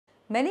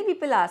Many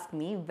people ask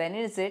me when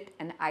is it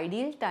an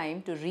ideal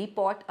time to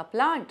repot a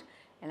plant,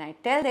 and I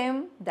tell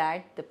them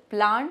that the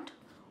plant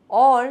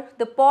or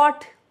the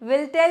pot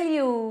will tell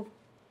you.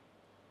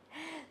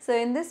 So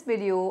in this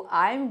video,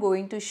 I am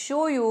going to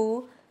show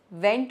you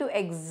when to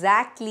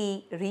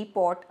exactly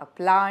repot a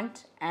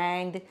plant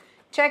and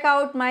check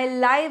out my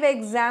live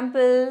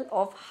example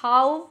of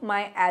how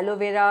my aloe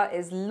vera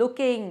is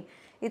looking.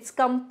 It's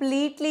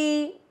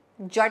completely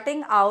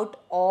jutting out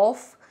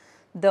of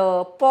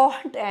the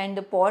pot and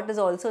the pot is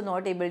also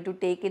not able to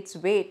take its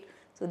weight.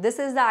 So this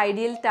is the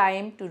ideal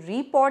time to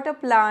repot a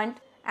plant,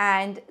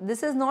 and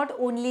this is not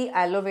only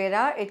aloe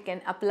vera, it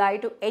can apply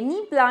to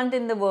any plant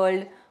in the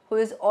world who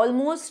is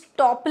almost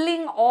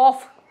toppling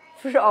off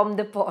from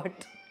the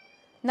pot.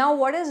 Now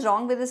what is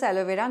wrong with this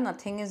aloe vera?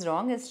 Nothing is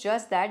wrong, it's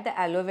just that the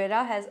aloe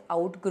vera has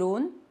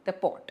outgrown the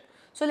pot.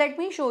 So let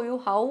me show you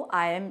how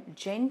I am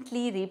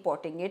gently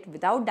repotting it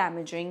without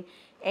damaging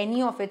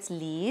any of its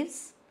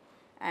leaves.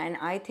 And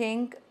I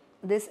think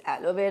this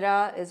aloe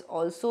vera is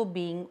also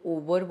being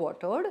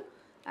overwatered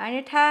and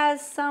it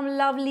has some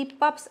lovely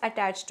pups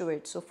attached to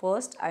it. So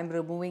first I am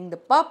removing the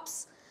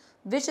pups,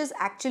 which is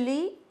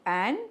actually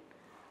an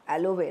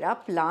aloe vera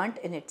plant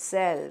in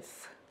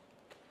itself.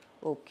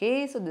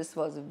 Okay, so this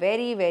was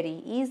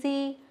very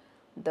easy.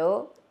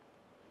 The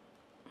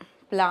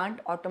plant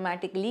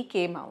automatically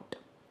came out.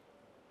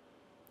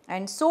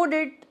 And so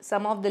did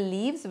some of the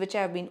leaves which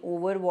have been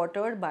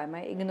overwatered by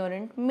my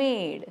ignorant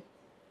maid.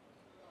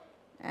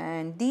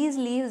 And these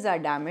leaves are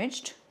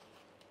damaged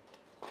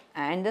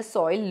and the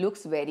soil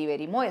looks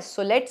very moist.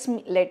 So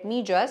let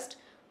me just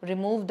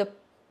remove the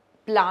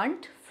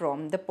plant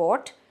from the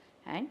pot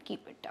and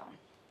keep it down.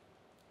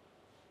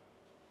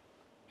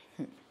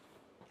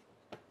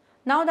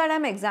 Now that I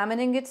am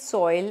examining its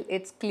soil,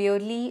 it's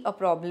clearly a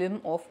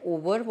problem of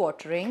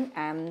overwatering,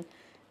 and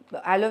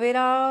aloe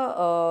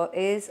vera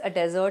is a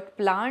desert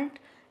plant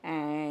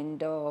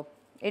and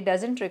it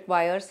doesn't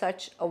require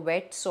such a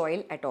wet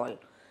soil at all.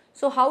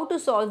 So how to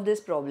solve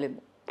this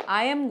problem?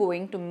 I am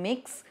going to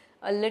mix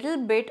a little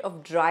bit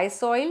of dry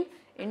soil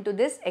into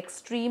this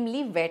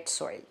extremely wet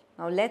soil.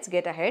 Now let's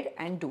get ahead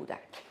and do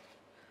that.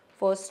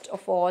 First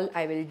of all,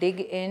 I will dig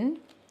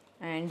in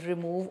and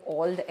remove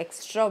all the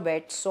extra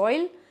wet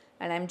soil,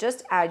 and I'm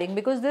just adding,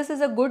 because this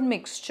is a good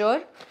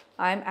mixture,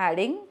 I'm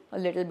adding a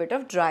little bit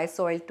of dry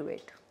soil to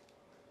it.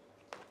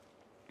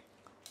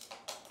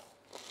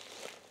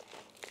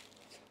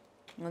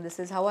 Now this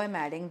is how I'm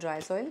adding dry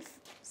soil,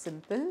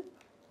 simple.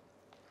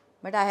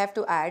 But I have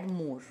to add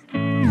more.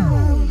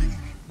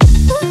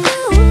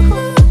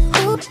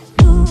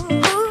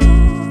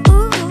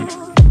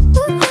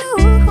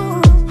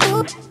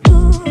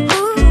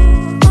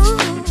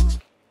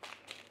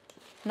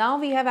 Now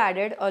we have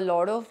added a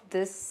lot of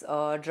this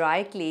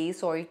dry clay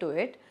soil to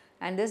it,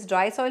 and this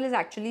dry soil is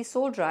actually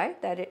so dry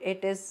that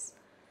it is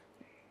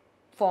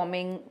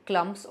forming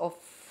clumps of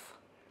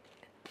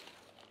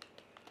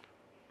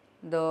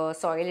the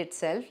soil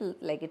itself,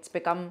 like it's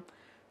become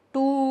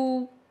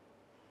too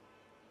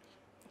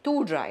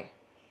dry.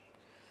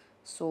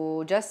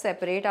 So just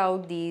separate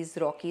out these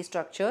rocky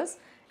structures,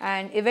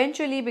 and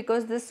eventually,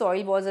 because this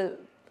soil was a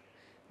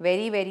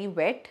very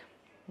wet,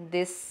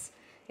 this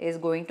is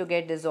going to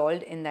get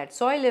dissolved in that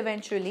soil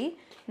eventually.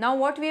 Now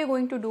what we are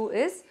going to do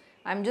is,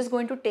 I'm just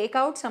going to take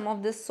out some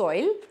of this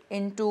soil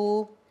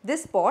into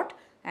this pot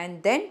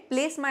and then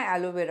place my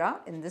aloe vera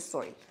in this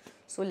soil.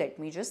 So let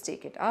me just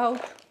take it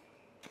out.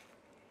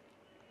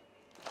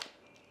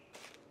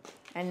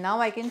 And now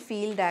I can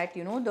feel that,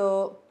 you know,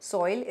 the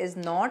soil is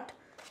not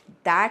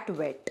that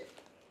wet.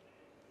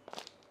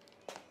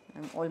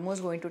 I'm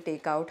almost going to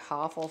take out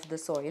half of the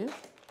soil.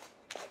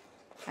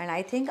 And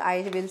I think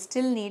I will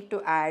still need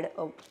to add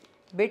a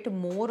bit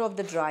more of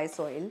the dry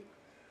soil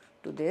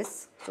to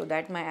this, so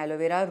that my aloe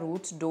vera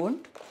roots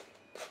don't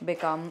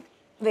become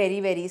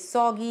very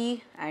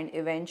soggy and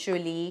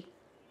eventually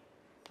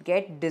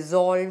get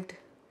dissolved.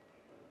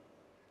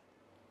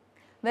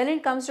 When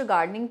it comes to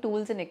gardening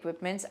tools and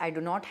equipments, I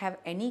do not have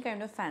any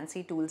kind of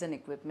fancy tools and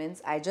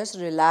equipments. I just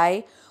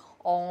rely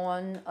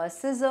on a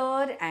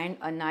scissor and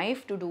a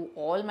knife to do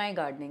all my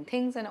gardening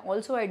things, and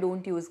also I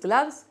don't use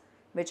gloves,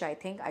 which I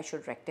think I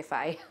should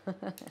rectify.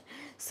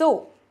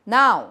 So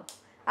now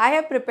I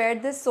have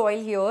prepared this soil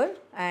here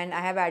and I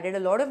have added a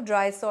lot of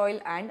dry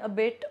soil and a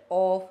bit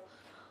of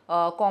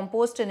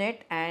compost in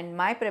it, and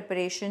my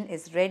preparation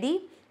is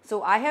ready.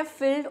 So I have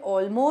filled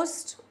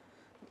almost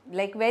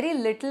like very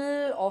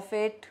little of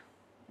it,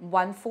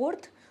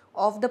 1/4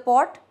 of the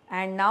pot,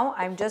 and now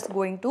I'm just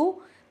going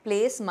to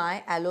place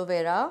my aloe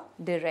vera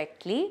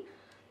directly.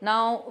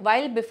 Now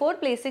before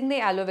placing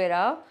the aloe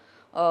vera,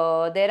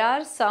 there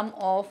are some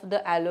of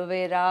the aloe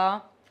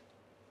vera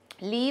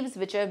leaves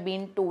which have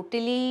been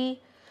totally,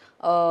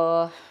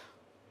 there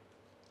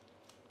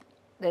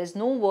is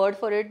no word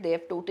for it, they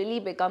have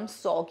totally become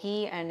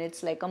soggy and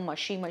it's like a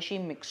mushy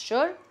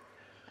mixture.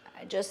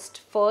 I just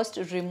first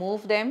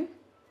remove them,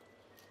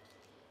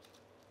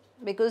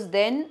 because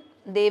then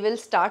they will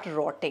start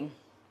rotting.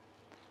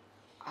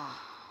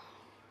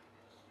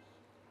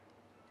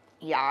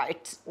 Yeah,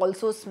 it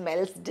also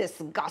smells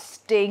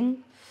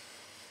disgusting.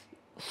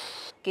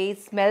 Okay,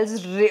 it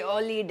smells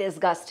really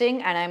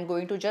disgusting, and I'm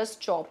going to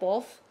just chop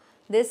off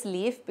this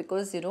leaf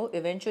because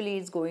eventually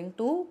it's going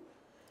to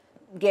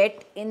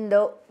get in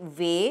the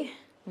way.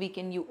 We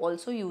can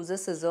also use a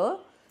scissor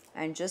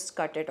and just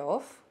cut it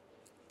off.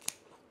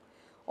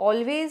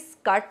 Always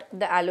cut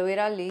the aloe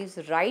vera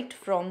leaves right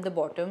from the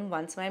bottom.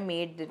 Once my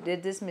maid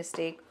did this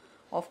mistake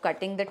of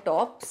cutting the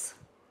tops.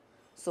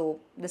 So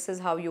this is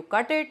how you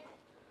cut it.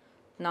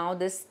 Now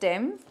this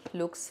stem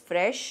looks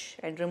fresh,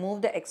 and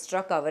remove the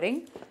extra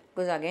covering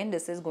because again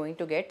this is going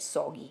to get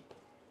soggy.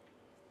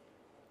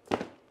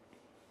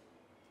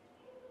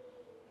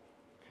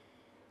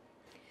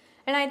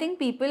 And I think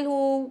people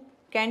who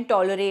can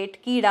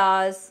tolerate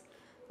kidas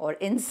or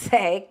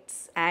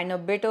insects and a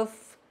bit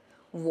of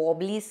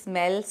wobbly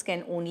smells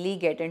can only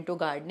get into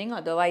gardening.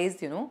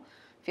 Otherwise, if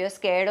you're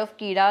scared of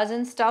kidas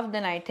and stuff,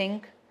 then I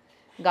think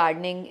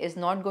gardening is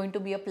not going to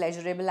be a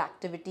pleasurable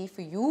activity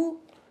for you.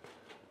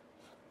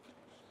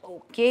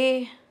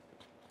 Okay,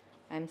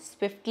 I'm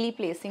swiftly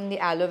placing the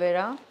aloe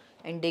vera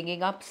and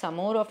digging up some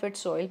more of its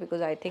soil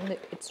because I think that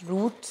its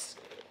roots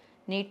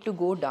need to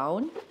go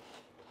down.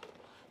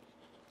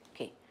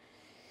 Okay.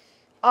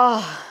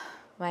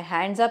 My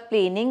hands are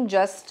paining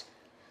just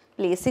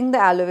placing the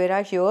aloe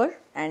vera here,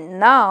 and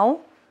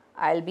now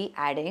I'll be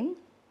adding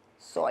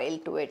soil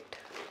to it.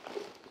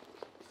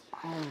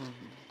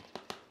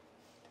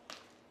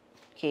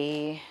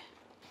 Okay.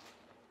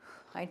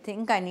 I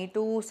think I need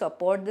to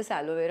support this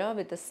aloe vera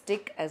with a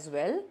stick as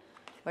well,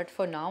 but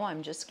for now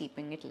I'm just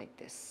keeping it like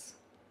this.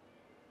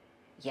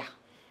 Yeah,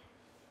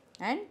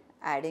 and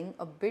adding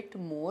a bit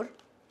more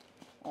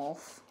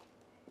of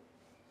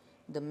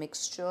the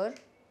mixture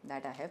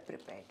that I have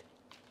prepared.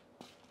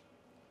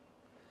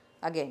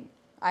 Again,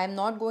 I am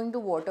not going to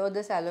water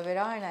this aloe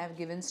vera, and I have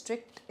given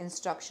strict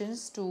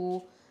instructions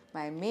to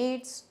my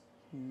maids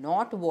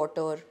not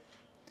water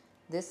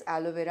this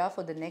aloe vera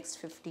for the next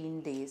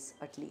 15 days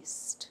at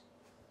least.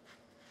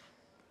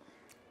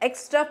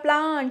 Extra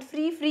plant,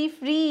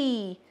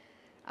 free.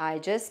 I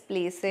just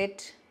place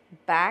it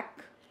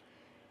back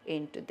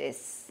into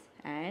this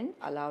and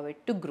allow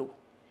it to grow.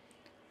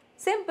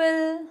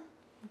 Simple,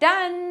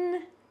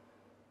 done.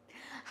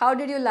 How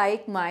did you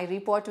like my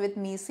Repot with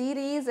Me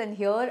series? And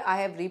here I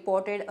have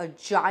repotted a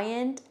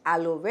giant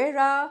aloe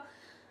vera.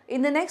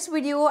 In the next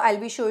video, I'll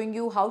be showing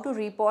you how to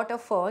repot a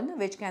fern,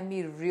 which can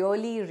be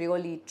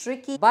really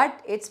tricky.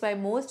 But it's my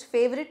most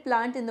favorite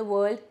plant in the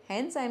world.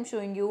 Hence, I'm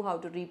showing you how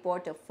to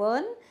repot a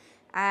fern.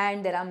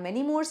 And there are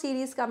many more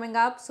series coming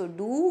up. So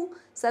do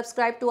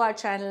subscribe to our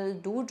channel.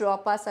 Do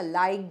drop us a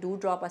like. Do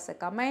drop us a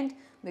comment,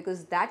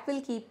 because that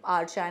will keep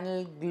our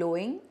channel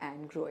glowing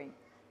and growing.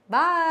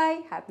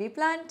 Bye. Happy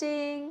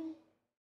planting.